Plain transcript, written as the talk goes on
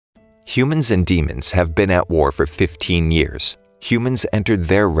Humans and demons have been at war for 15 years. Humans entered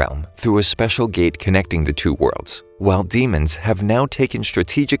their realm through a special gate connecting the two worlds, while demons have now taken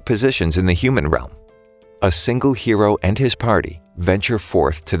strategic positions in the human realm. A single hero and his party venture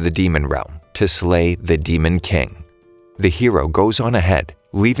forth to the demon realm to slay the Demon King. The hero goes on ahead,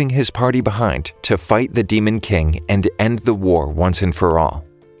 leaving his party behind to fight the Demon King and end the war once and for all.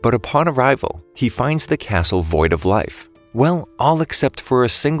 But upon arrival, he finds the castle void of life. Well, all except for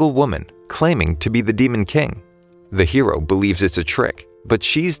a single woman claiming to be the Demon King. The hero believes it's a trick, but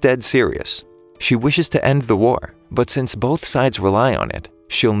she's dead serious. She wishes to end the war, but since both sides rely on it,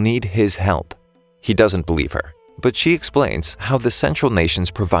 she'll need his help. He doesn't believe her, but she explains how the Central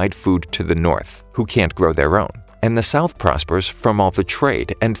Nations provide food to the North, who can't grow their own, and the South prospers from all the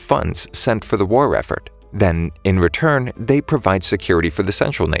trade and funds sent for the war effort. Then, in return, they provide security for the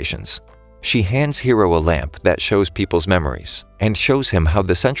Central Nations. She hands Hero a lamp that shows people's memories and shows him how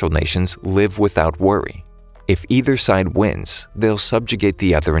the Central Nations live without worry. If either side wins, they'll subjugate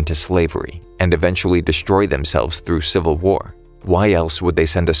the other into slavery and eventually destroy themselves through civil war. Why else would they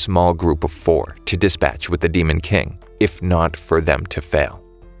send a small group of 4 to dispatch with the Demon King, if not for them to fail?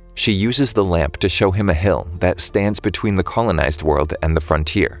 She uses the lamp to show him a hill that stands between the colonized world and the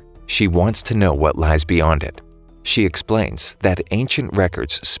frontier. She wants to know what lies beyond it. She explains that ancient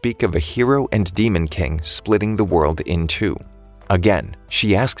records speak of a hero and demon king splitting the world in two. Again,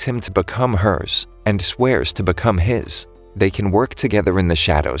 she asks him to become hers and swears to become his. They can work together in the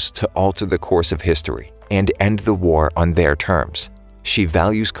shadows to alter the course of history and end the war on their terms. She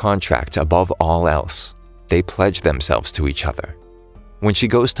values contract above all else. They pledge themselves to each other. When she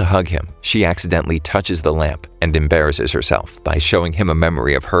goes to hug him, she accidentally touches the lamp and embarrasses herself by showing him a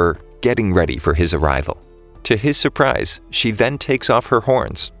memory of her getting ready for his arrival. To his surprise, she then takes off her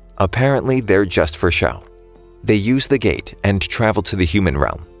horns. Apparently, they're just for show. They use the gate and travel to the human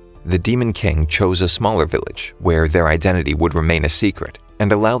realm. The Demon King chose a smaller village where their identity would remain a secret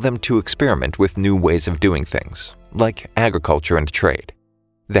and allow them to experiment with new ways of doing things, like agriculture and trade.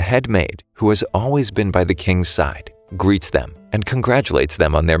 The head maid, who has always been by the king's side, greets them and congratulates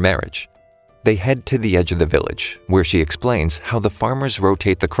them on their marriage. They head to the edge of the village, where she explains how the farmers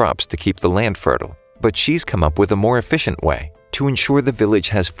rotate the crops to keep the land fertile. But she's come up with a more efficient way to ensure the village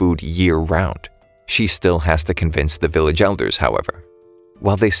has food year-round. She still has to convince the village elders, however.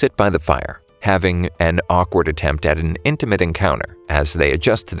 While they sit by the fire, having an awkward attempt at an intimate encounter as they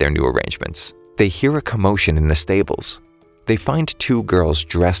adjust to their new arrangements, they hear a commotion in the stables. They find 2 girls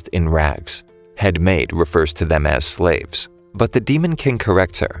dressed in rags. Head maid refers to them as slaves, but the Demon King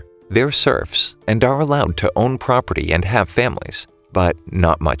corrects her. They're serfs and are allowed to own property and have families, but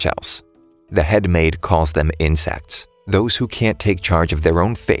not much else. The head maid calls them insects. Those who can't take charge of their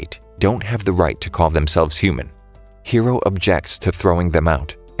own fate don't have the right to call themselves human. Hero objects to throwing them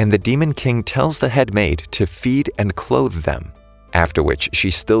out, and the Demon King tells the head maid to feed and clothe them, after which she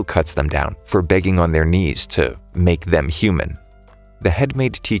still cuts them down for begging on their knees to make them human. The head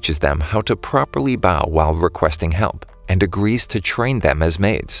maid teaches them how to properly bow while requesting help and agrees to train them as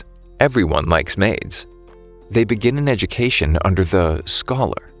maids. Everyone likes maids. They begin an education under the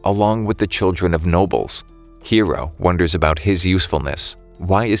scholar, along with the children of nobles. Hero wonders about his usefulness.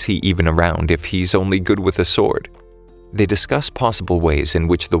 Why is he even around if he's only good with a sword? They discuss possible ways in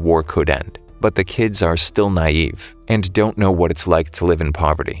which the war could end, but the kids are still naive and don't know what it's like to live in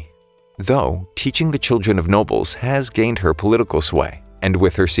poverty. Though, teaching the children of nobles has gained her political sway, and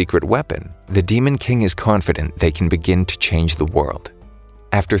with her secret weapon, the Demon King is confident they can begin to change the world.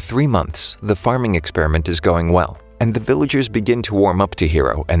 After 3 months, the farming experiment is going well, and the villagers begin to warm up to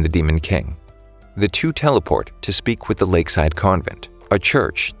Hero and the Demon King. The 2 teleport to speak with the Lakeside Convent, a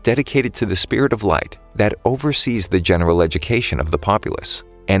church dedicated to the spirit of light that oversees the general education of the populace,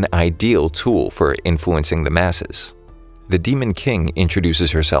 an ideal tool for influencing the masses. The Demon King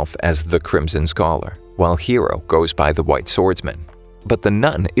introduces herself as the Crimson Scholar, while Hero goes by the White Swordsman. But the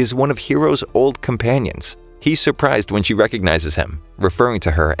nun is one of Hero's old companions. He's surprised when she recognizes him, referring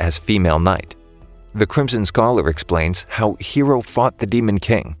to her as Female Knight. The Crimson Scholar explains how Hero fought the Demon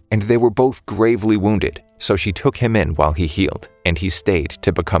King, and they were both gravely wounded, so she took him in while he healed, and he stayed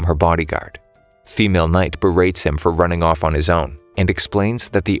to become her bodyguard. Female Knight berates him for running off on his own, and explains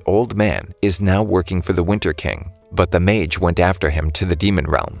that the old man is now working for the Winter King, but the mage went after him to the demon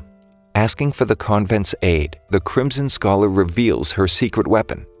realm. Asking for the convent's aid, the Crimson Scholar reveals her secret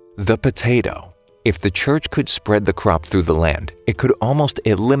weapon, the potato. If the church could spread the crop through the land, it could almost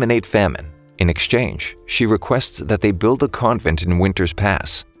eliminate famine. In exchange, she requests that they build a convent in Winter's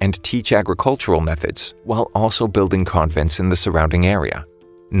Pass and teach agricultural methods while also building convents in the surrounding area.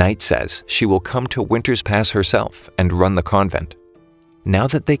 Knight says she will come to Winter's Pass herself and run the convent. Now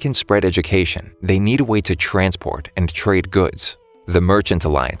that they can spread education, they need a way to transport and trade goods. The Merchant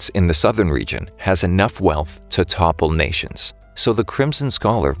Alliance in the southern region has enough wealth to topple nations, so the Crimson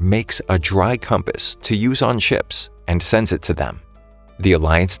Scholar makes a dry compass to use on ships and sends it to them. The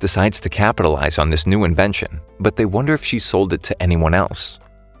Alliance decides to capitalize on this new invention, but they wonder if she sold it to anyone else.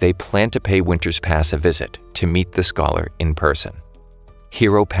 They plan to pay Winter's Pass a visit to meet the scholar in person.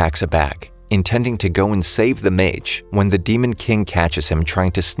 Hero packs a bag, intending to go and save the mage when the Demon King catches him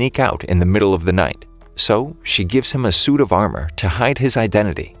trying to sneak out in the middle of the night. So she gives him a suit of armor to hide his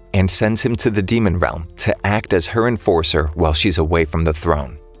identity and sends him to the Demon Realm to act as her enforcer while she's away from the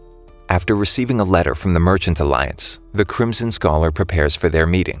throne. After receiving a letter from the Merchant Alliance, the Crimson Scholar prepares for their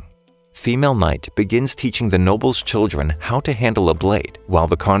meeting. Female Knight begins teaching the noble's children how to handle a blade while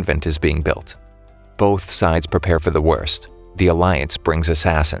the convent is being built. Both sides prepare for the worst. The Alliance brings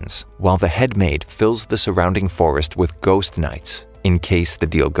assassins, while the head maid fills the surrounding forest with ghost knights in case the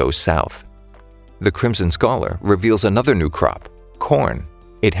deal goes south. The Crimson Scholar reveals another new crop, corn.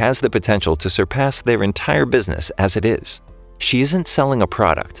 It has the potential to surpass their entire business as it is. She isn't selling a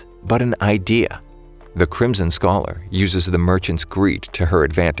product, but an idea. The Crimson Scholar uses the merchant's greed to her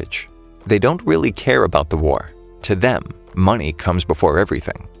advantage. They don't really care about the war. To them, money comes before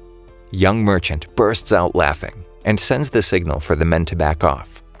everything. Young Merchant bursts out laughing and sends the signal for the men to back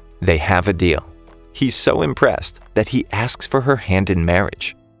off. They have a deal. He's so impressed that he asks for her hand in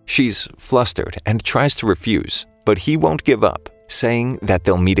marriage. She's flustered and tries to refuse, but he won't give up, saying that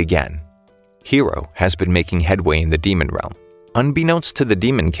they'll meet again. Hero has been making headway in the Demon Realm. Unbeknownst to the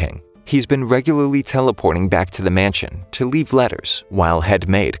Demon King, he's been regularly teleporting back to the mansion to leave letters while Head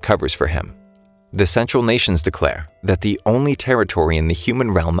Maid covers for him. The Central Nations declare that the only territory in the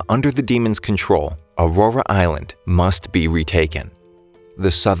human realm under the demon's control, Aurora Island, must be retaken.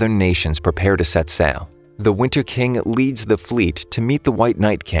 The southern nations prepare to set sail. The Winter King leads the fleet to meet the White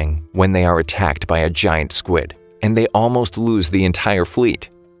Night King when they are attacked by a giant squid, and they almost lose the entire fleet.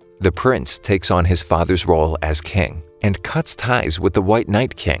 The prince takes on his father's role as king and cuts ties with the White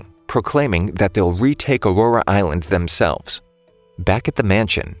Night King, proclaiming that they'll retake Aurora Island themselves. Back at the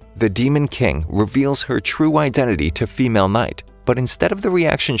mansion, the Demon King reveals her true identity to Female Knight, but instead of the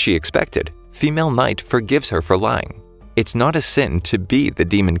reaction she expected, Female Knight forgives her for lying. It's not a sin to be the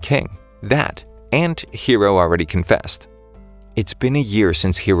Demon King. That, and Hero already confessed. It's been a year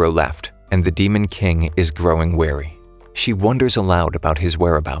since Hero left, and the Demon King is growing wary. She wonders aloud about his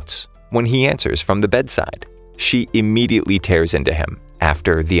whereabouts. When he answers from the bedside, she immediately tears into him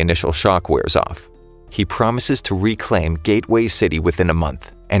after the initial shock wears off. He promises to reclaim Gateway City within a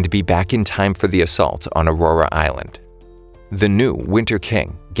month and be back in time for the assault on Aurora Island. The new Winter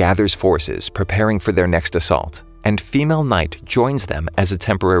King gathers forces preparing for their next assault, and Female Knight joins them as a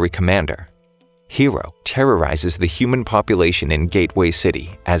temporary commander. Hero terrorizes the human population in Gateway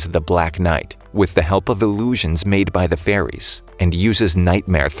City as the Black Knight with the help of illusions made by the fairies and uses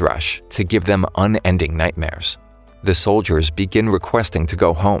Nightmare Thrush to give them unending nightmares. The soldiers begin requesting to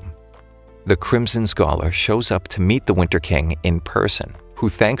go home. The Crimson Scholar shows up to meet the Winter King in person, who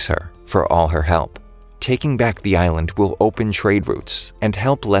thanks her for all her help. Taking back the island will open trade routes and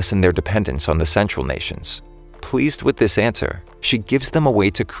help lessen their dependence on the Central Nations. Pleased with this answer, she gives them a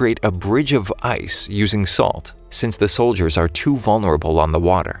way to create a bridge of ice using salt, since the soldiers are too vulnerable on the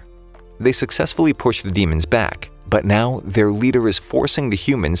water. They successfully push the demons back, but now their leader is forcing the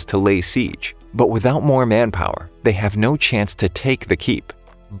humans to lay siege. But without more manpower, they have no chance to take the keep.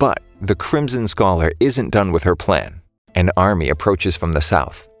 But the Crimson Scholar isn't done with her plan. An army approaches from the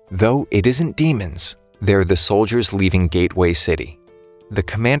south. Though it isn't demons, they're the soldiers leaving Gateway City. The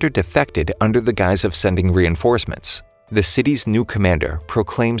commander defected under the guise of sending reinforcements. The city's new commander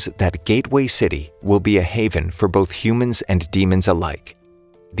proclaims that Gateway City will be a haven for both humans and demons alike.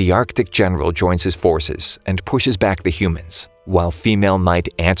 The Arctic general joins his forces and pushes back the humans, while Female Knight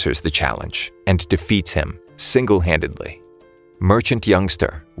answers the challenge and defeats him single-handedly. Merchant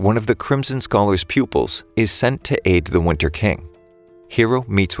Youngster, one of the Crimson Scholar's pupils, is sent to aid the Winter King. Hero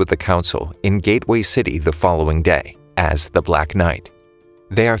meets with the council in Gateway City the following day as the Black Knight.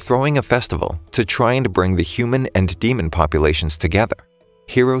 They are throwing a festival to try and bring the human and demon populations together.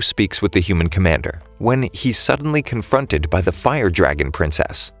 Hero speaks with the human commander when he's suddenly confronted by the Fire Dragon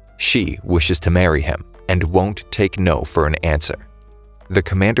Princess. She wishes to marry him and won't take no for an answer. The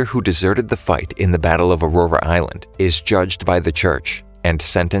commander who deserted the fight in the Battle of Aurora Island is judged by the church and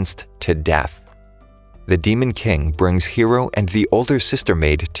sentenced to death. The Demon King brings Hero and the older sister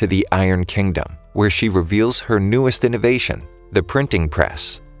maid to the Iron Kingdom, where she reveals her newest innovation, the printing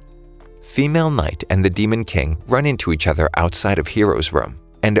press. Female Knight and the Demon King run into each other outside of Hero's room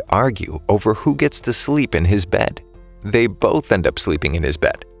and argue over who gets to sleep in his bed. They both end up sleeping in his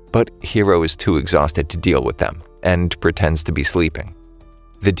bed, but Hiro is too exhausted to deal with them and pretends to be sleeping.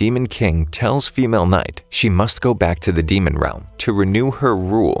 The Demon King tells Female Knight she must go back to the demon realm to renew her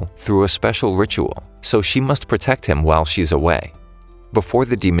rule through a special ritual, so she must protect him while she's away. Before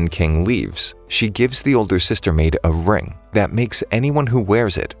the Demon King leaves, she gives the older sister maid a ring that makes anyone who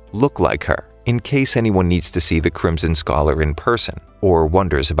wears it look like her, in case anyone needs to see the Crimson Scholar in person or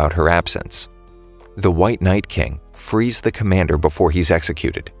wonders about her absence. The White Night King frees the commander before he's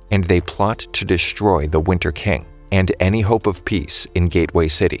executed, and they plot to destroy the Winter King and any hope of peace in Gateway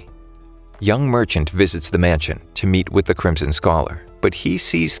City. Young Merchant visits the mansion to meet with the Crimson Scholar, but he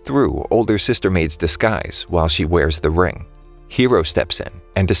sees through older sister maid's disguise while she wears the ring. Hiro steps in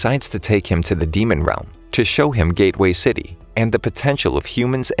and decides to take him to the demon realm to show him Gateway City and the potential of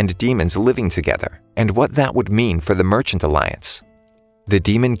humans and demons living together and what that would mean for the Merchant Alliance. The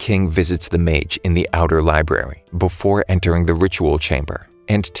Demon King visits the mage in the outer library before entering the ritual chamber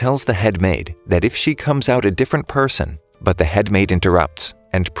and tells the head maid that if she comes out a different person, but the head maid interrupts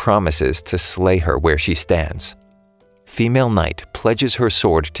and promises to slay her where she stands. Female Knight pledges her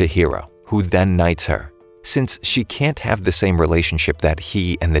sword to Hiro, who then knights her. Since she can't have the same relationship that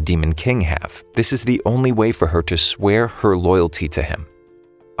he and the Demon King have, this is the only way for her to swear her loyalty to him.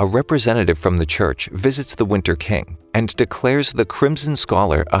 A representative from the church visits the Winter King and declares the Crimson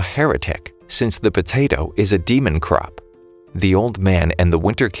Scholar a heretic, since the potato is a demon crop. The old man and the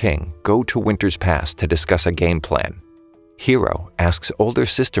Winter King go to Winter's Pass to discuss a game plan. Hiro asks older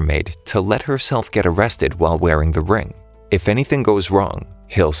sister maid to let herself get arrested while wearing the ring. If anything goes wrong,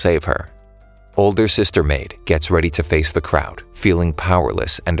 he'll save her. Older sister maid gets ready to face the crowd, feeling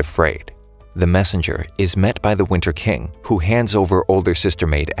powerless and afraid. The messenger is met by the Winter King, who hands over older sister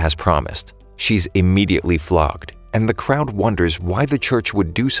maid as promised. She's immediately flogged, and the crowd wonders why the church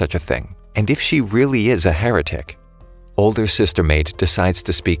would do such a thing, and if she really is a heretic. Older sister maid decides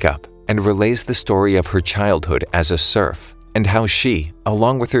to speak up and relays the story of her childhood as a serf and how she,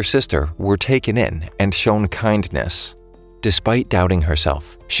 along with her sister, were taken in and shown kindness. Despite doubting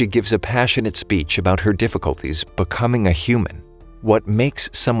herself, she gives a passionate speech about her difficulties becoming a human. What makes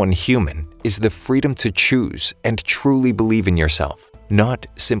someone human is the freedom to choose and truly believe in yourself, not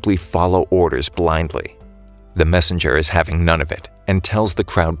simply follow orders blindly. The messenger is having none of it and tells the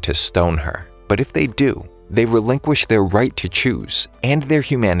crowd to stone her, but if they do, they relinquish their right to choose and their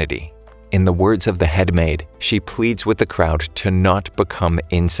humanity. In the words of the head maid, she pleads with the crowd to not become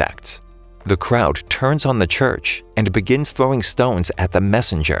insects. The crowd turns on the church and begins throwing stones at the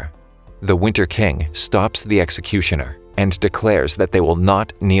messenger. The Winter King stops the executioner and declares that they will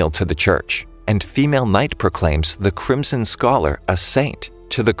not kneel to the church, and Female Knight proclaims the Crimson Scholar a saint,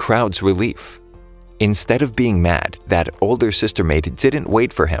 to the crowd's relief. Instead of being mad that older sister maid didn't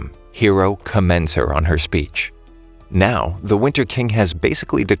wait for him, Hiro commends her on her speech. Now, the Winter King has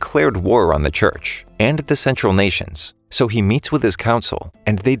basically declared war on the church and the Central Nations, so he meets with his council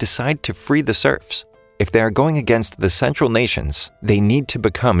and they decide to free the serfs. If they are going against the Central Nations, they need to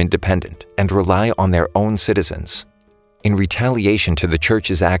become independent and rely on their own citizens. In retaliation to the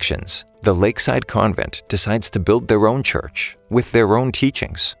church's actions, the Lakeside Convent decides to build their own church with their own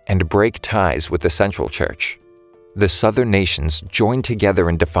teachings and break ties with the Central Church. The Southern nations join together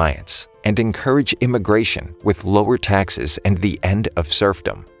in defiance and encourage immigration with lower taxes and the end of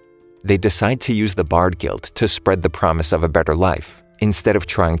serfdom. They decide to use the Bard Guild to spread the promise of a better life instead of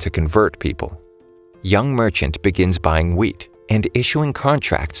trying to convert people. Young Merchant begins buying wheat and issuing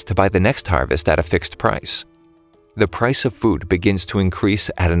contracts to buy the next harvest at a fixed price. The price of food begins to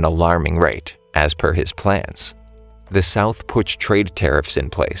increase at an alarming rate, as per his plans. The South puts trade tariffs in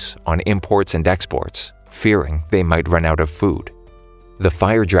place on imports and exports, fearing they might run out of food. The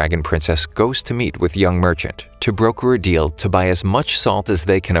Fire Dragon Princess goes to meet with Young Merchant to broker a deal to buy as much salt as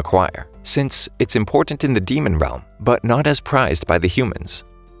they can acquire, since it's important in the demon realm, but not as prized by the humans.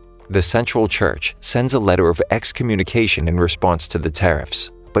 The Central Church sends a letter of excommunication in response to the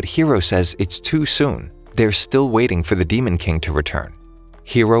tariffs, but Hiro says it's too soon. They're still waiting for the Demon King to return.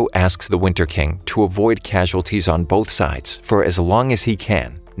 Hiro asks the Winter King to avoid casualties on both sides for as long as he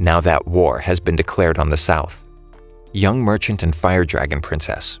can, now that war has been declared on the South. Young Merchant and Fire Dragon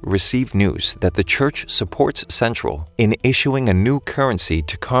Princess receive news that the church supports Central in issuing a new currency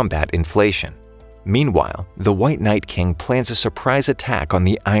to combat inflation. Meanwhile, the White Night King plans a surprise attack on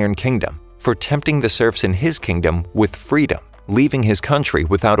the Iron Kingdom for tempting the serfs in his kingdom with freedom, leaving his country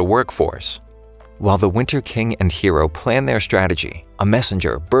without a workforce. While the Winter King and Hiro plan their strategy, a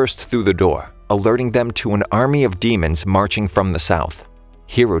messenger bursts through the door, alerting them to an army of demons marching from the south.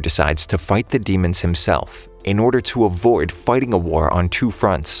 Hiro decides to fight the demons himself in order to avoid fighting a war on two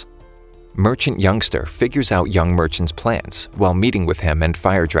fronts. Merchant Youngster figures out young merchant's plans while meeting with him and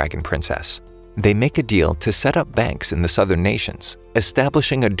Fire Dragon Princess. They make a deal to set up banks in the southern nations,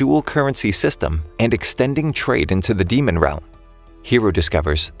 establishing a dual currency system and extending trade into the demon realm. Hiro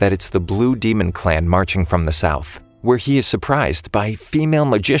discovers that it's the Blue Demon clan marching from the south, where he is surprised by a female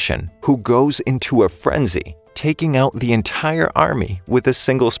magician who goes into a frenzy, taking out the entire army with a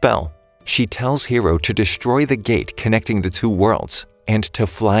single spell. She tells Hiro to destroy the gate connecting the two worlds and to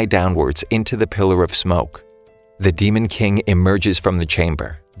fly downwards into the pillar of smoke. The Demon King emerges from the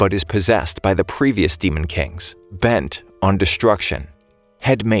chamber, but is possessed by the previous Demon Kings, bent on destruction.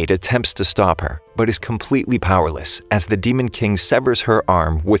 Headmaid attempts to stop her, but is completely powerless as the Demon King severs her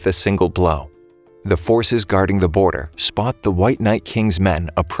arm with a single blow. The forces guarding the border spot the White Knight King's men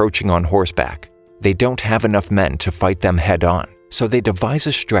approaching on horseback. They don't have enough men to fight them head-on, so they devise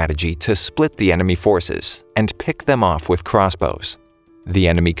a strategy to split the enemy forces and pick them off with crossbows. The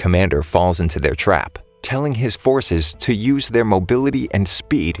enemy commander falls into their trap, telling his forces to use their mobility and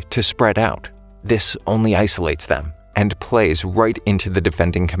speed to spread out. This only isolates them and plays right into the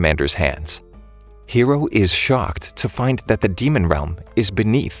defending commander's hands. Hiro is shocked to find that the demon realm is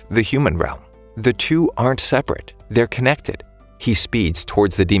beneath the human realm. The two aren't separate, they're connected. He speeds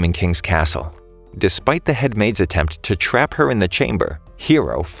towards the Demon King's castle. Despite the headmaid's attempt to trap her in the chamber,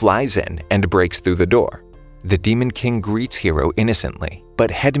 Hiro flies in and breaks through the door. The Demon King greets Hiro innocently,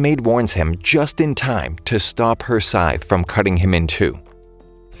 but Headmaid warns him just in time to stop her scythe from cutting him in two.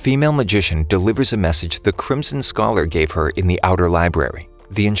 Female magician delivers a message the Crimson Scholar gave her in the outer library,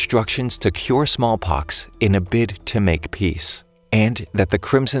 the instructions to cure smallpox in a bid to make peace, and that the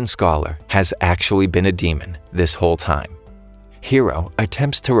Crimson Scholar has actually been a demon this whole time. Hiro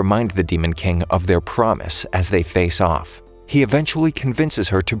attempts to remind the Demon King of their promise as they face off. He eventually convinces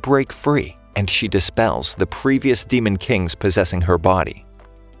her to break free, and she dispels the previous Demon Kings possessing her body.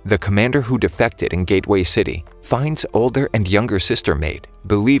 The commander who defected in Gateway City finds older and younger sister maid,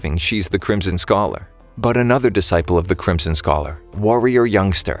 believing she's the Crimson Scholar. But another disciple of the Crimson Scholar, Warrior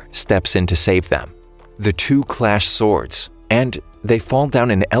Youngster, steps in to save them. The two clash swords, and they fall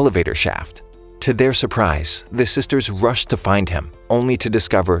down an elevator shaft. To their surprise, the sisters rush to find him, only to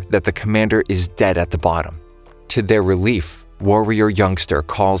discover that the commander is dead at the bottom. To their relief, Warrior Youngster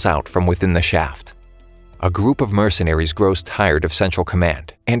calls out from within the shaft. A group of mercenaries grows tired of Central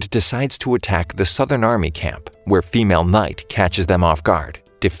Command and decides to attack the Southern Army camp, where Female Knight catches them off guard,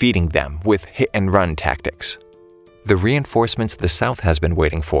 defeating them with hit-and-run tactics. The reinforcements the South has been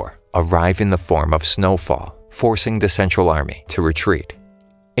waiting for arrive in the form of snowfall, forcing the Central Army to retreat.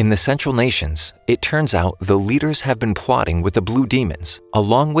 In the Central Nations, it turns out the leaders have been plotting with the Blue Demons,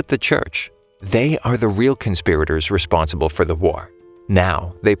 along with the Church. They are the real conspirators responsible for the war.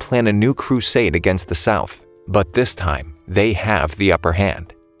 Now, they plan a new crusade against the South, but this time, they have the upper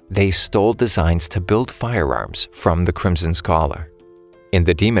hand. They stole designs to build firearms from the Crimson Scholar. In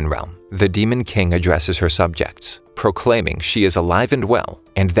the Demon Realm, the Demon King addresses her subjects, proclaiming she is alive and well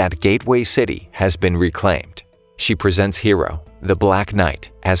and that Gateway City has been reclaimed. She presents Hiro, the Black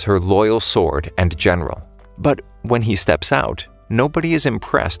Knight, as her loyal sword and general. But when he steps out, nobody is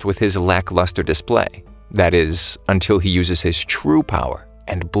impressed with his lackluster display. That is, until he uses his true power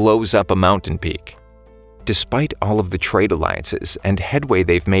and blows up a mountain peak. Despite all of the trade alliances and headway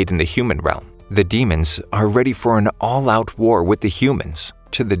they've made in the human realm, the demons are ready for an all-out war with the humans,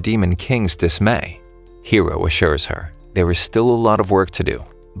 to the Demon King's dismay. Hiro assures her there is still a lot of work to do,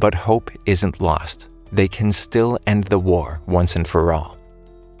 but hope isn't lost. They can still end the war once and for all.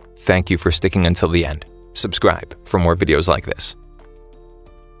 Thank you for sticking until the end. Subscribe for more videos like this.